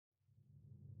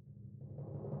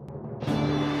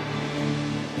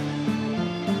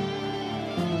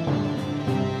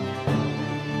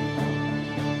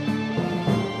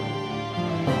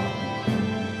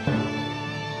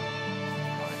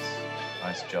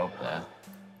job there.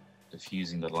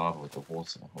 Diffusing the lava with the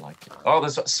water. I like it. Oh,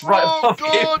 there's what's right above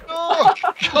you.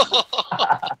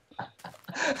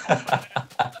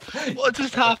 What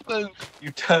just happened?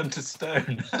 You turned to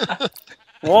stone.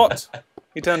 What?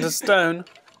 You turned to stone?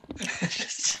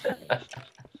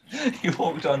 He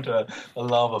walked onto a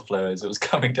lava flow as it was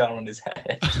coming down on his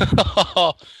head.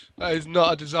 That is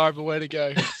not a desirable way to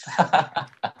go.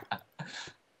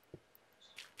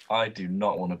 I do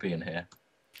not want to be in here.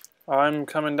 I'm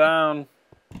coming down.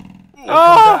 Don't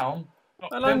come down.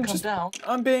 And Don't come down.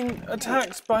 I'm being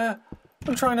attacked by a...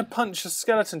 I'm trying to punch a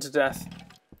skeleton to death.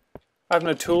 I have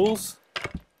no tools.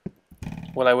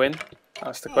 Will I win?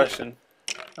 That's the question.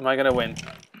 Am I going to win?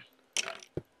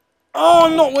 Oh,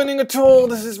 I'm not winning at all.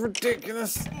 This is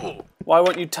ridiculous. Why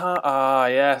won't you Ah,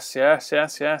 yes.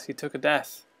 He took a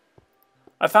death.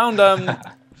 I found that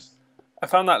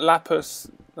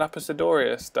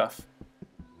Lapisidorius stuff.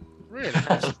 Really?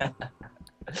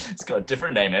 It's got a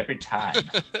different name every time.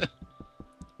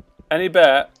 Any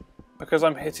bet, because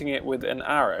I'm hitting it with an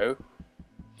arrow,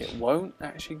 it won't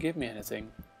actually give me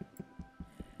anything.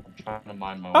 I'm trying to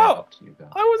mind my way up to you guys.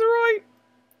 I was right.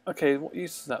 Okay, what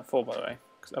use is that for, by the way?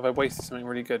 Have I wasted something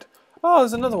really good? Oh,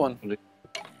 there's another one. I'm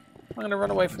going to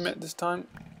run away from it this time.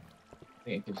 I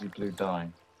think it gives you blue dye.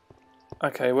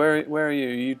 Okay, where are you?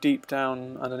 Are you deep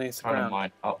down underneath the ground? Trying to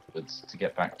mine upwards to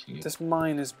get back to you. This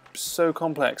mine is so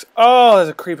complex. Oh, there's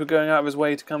a creeper going out of his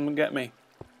way to come and get me.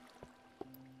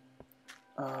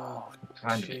 Oh,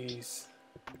 jeez.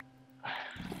 I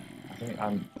think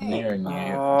I'm nearing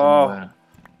you.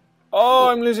 Oh,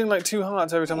 I'm losing like 2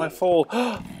 hearts every time I fall.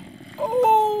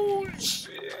 Oh,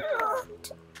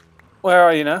 shit. Where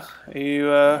are you now? Are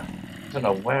you, I don't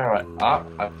know where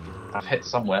I've hit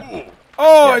somewhere.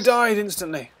 Oh, yes. I died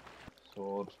instantly.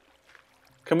 Sword.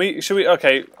 Should we,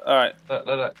 okay, alright.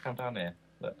 Look, come down here.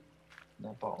 Look, the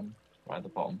bottom, right at the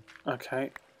bottom.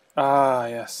 Okay. Ah,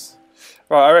 yes.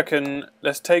 Right, I reckon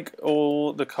let's take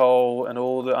all the coal and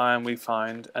all the iron we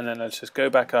find, and then let's just go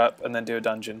back up and then do a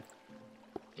dungeon.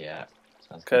 Yeah.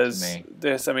 Because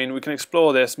this, I mean, we can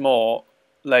explore this more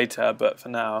later, but for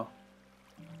now,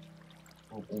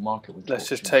 we'll mark it with let's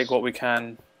torches. just take what we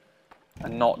can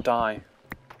and not die.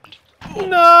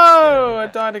 No! I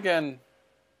died again.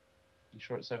 You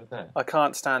sure it's over there? I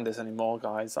can't stand this anymore,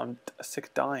 guys. I'm sick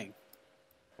of dying.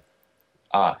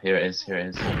 Ah, here it is. Here it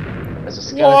is. There's a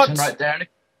skeleton right there.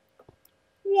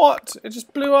 What? It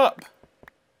just blew up.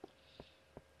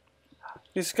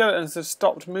 These skeletons have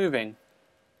stopped moving.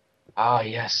 Ah,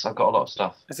 yes. I've got a lot of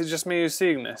stuff. Is it just me who's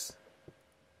seeing this?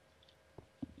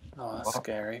 Oh, that's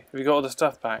scary. Have you got all the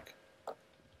stuff back?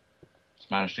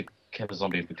 Just managed to kill a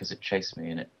zombie because it chased me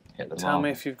and it hit the Tell me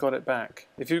if you've got it back.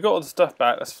 If you've got all the stuff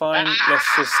back, that's fine.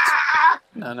 Let's just...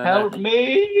 No. Help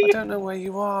me! I don't know where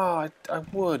you are. I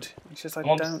would. It's just I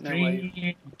don't know where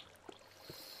you...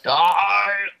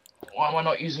 Die! Why am I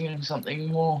not using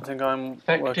something more I think I'm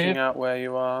effective? Working out where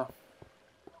you are.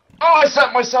 Oh, I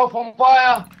set myself on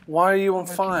fire! Why are you on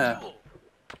fire?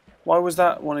 Why was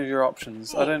that one of your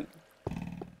options? I don't... I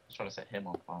was trying to set him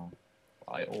on fire.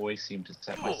 I always seem to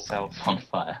set myself on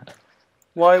fire.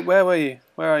 Why? Where were you?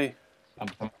 Where are you? I'm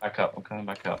coming back up. I'm coming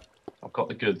back up. I've got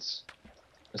the goods.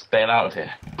 Let's bail out of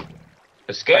here.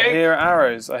 Escape! I hear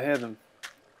arrows. I hear them.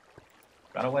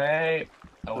 Run away!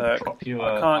 I will drop you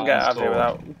I can't get out of here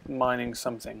without mining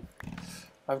something.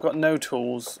 I've got no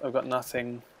tools. I've got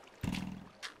nothing.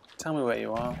 Tell me where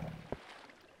you are.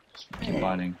 Just keep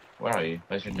mining. Where are you?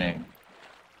 Where's your name?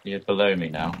 You're below me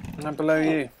now. And I'm below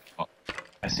you. Oh,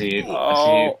 I see you. Oh. I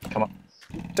see you. Come on.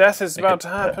 Death is about to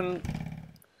happen.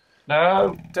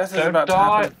 No! Death is about to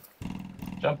happen.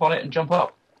 Jump on it and jump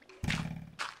up.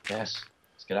 Yes.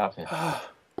 Let's get out of here.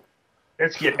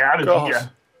 Let's get out of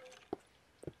here.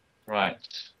 Right.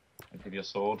 I'll give you a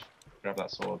sword. Grab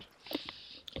that sword.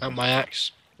 And my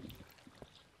axe.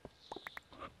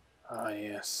 Ah,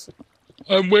 yes.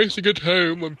 I'm waiting at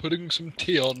home. I'm putting some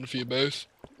tea on for you both.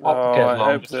 Oh,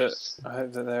 I hope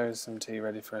that there is some tea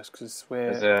ready for us, because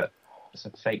There's a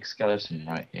fake skeleton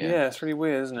right here. Yeah, it's really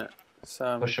weird, isn't it? It's,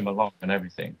 push him along and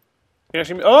everything. You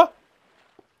actually... Oh!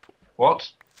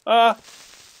 What?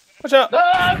 Watch out!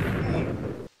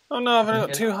 No! Oh no, I've only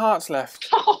got 2 hearts left.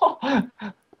 I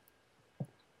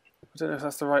don't know if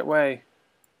that's the right way.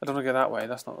 I don't want to go that way.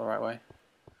 That's not the right way.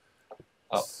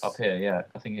 Up here, yeah.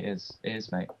 I think it is. It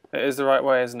is, mate. It is the right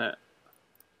way, isn't it?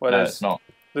 Well, no, it's not.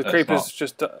 The creeper's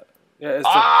just... yeah, it's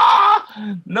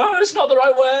No, it's not the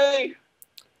right way!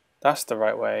 That's the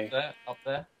right way. There, up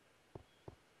there.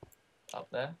 Up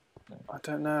there. No. I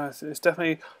don't know. It's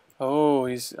definitely... Oh,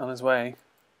 he's on his way.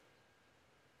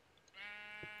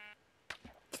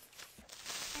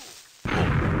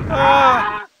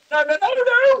 Ah!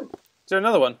 No! Is there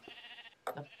another one?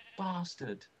 The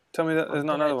bastard. Tell me that there's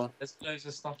not another one. There's loads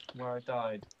of stuff where I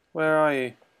died. Where are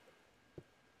you?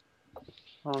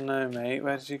 Oh no, mate.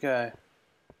 Where did you go?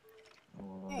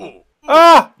 Oh.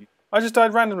 Ah! I just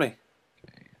died randomly.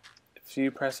 If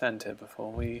you press enter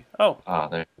before we... Oh. Ah,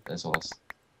 there's all this.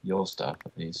 Your stuff,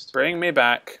 at least. Bring me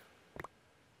back,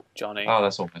 Johnny. Oh,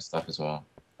 that's all my stuff as well.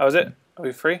 Oh, is it? Are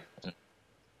we free?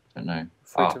 Don't know.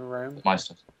 Free to roam? My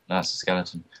stuff. No, that's a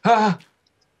skeleton. Ah!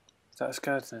 Is that a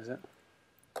skeleton, is it?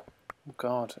 Oh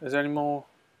god. Is there any more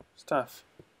stuff?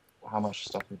 How much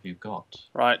stuff have you got?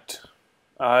 Right.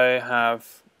 I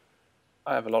have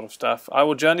a lot of stuff. I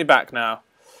will journey back now.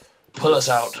 Pull us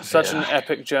out. Such an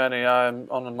epic journey. I'm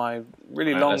on my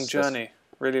really long journey.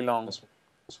 Really long. Let's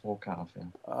walk out of here.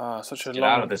 Ah, such a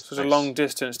Let's long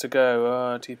distance to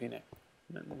go. TP Nick.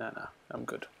 No, I'm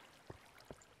good.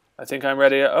 I think I'm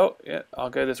ready. Oh, yeah, I'll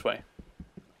go this way.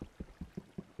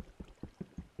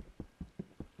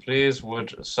 Please,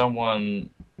 would someone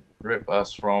rip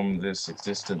us from this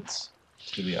existence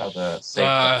to the other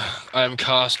sacred? I'm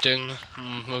casting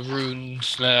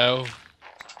runes now.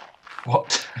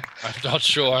 What? I'm not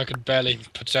sure. I can barely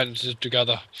put sentences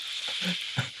together.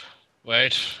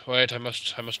 Wait. I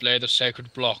must lay the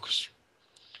sacred blocks.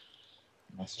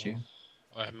 Must you?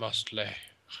 I must lay.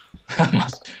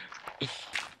 must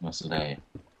lay.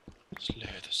 Must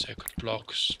lay the sacred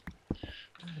blocks.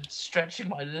 Stretching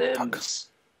my limbs.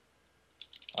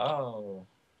 Oh.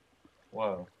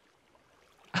 Whoa.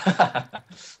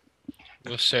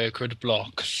 The sacred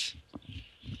blocks.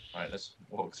 Right, let's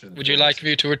walk through the Would you like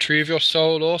me to retrieve your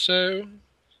soul also,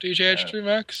 DJ H3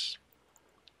 Max?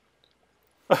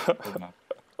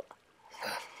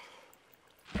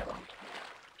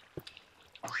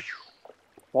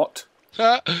 What?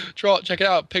 Trot, check it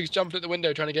out. Pig's jumping at the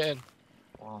window trying to get in.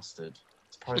 Bastard.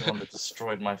 It's probably the one that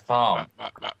destroyed my farm.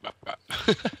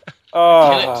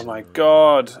 Oh my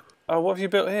god. Oh, what have you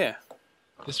built here?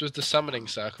 This was the summoning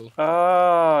circle.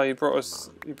 Ah, you brought us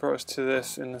to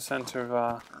this in the centre of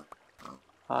our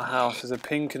house. There's a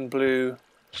pink and blue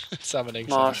Summoning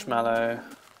marshmallow.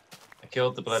 I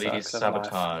killed the bloody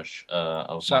sabotage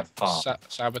of my farm.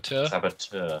 Saboteur?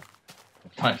 Saboteur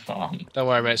of my farm. Don't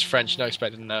worry, mate. It's French. No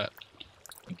expecting that.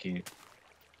 Thank you.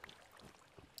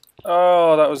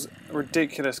 Oh, that was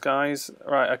ridiculous, guys.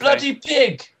 Right, okay. Bloody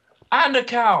pig! And a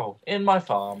cow in my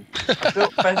farm. I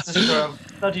built fences for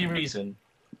a bloody reason.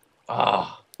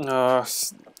 Ah. Oh,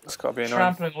 it's got to be annoying.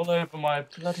 Trampling all over my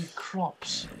bloody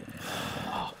crops.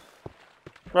 Oh.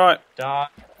 Right. Die.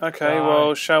 Okay,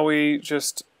 well, shall we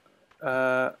just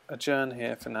adjourn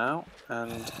here for now?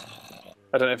 And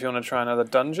I don't know if you want to try another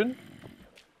dungeon?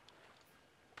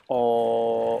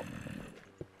 Or...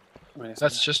 I mean,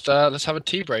 Let's just let's have a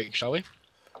tea break, shall we?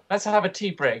 Let's have a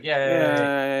tea break. Yeah.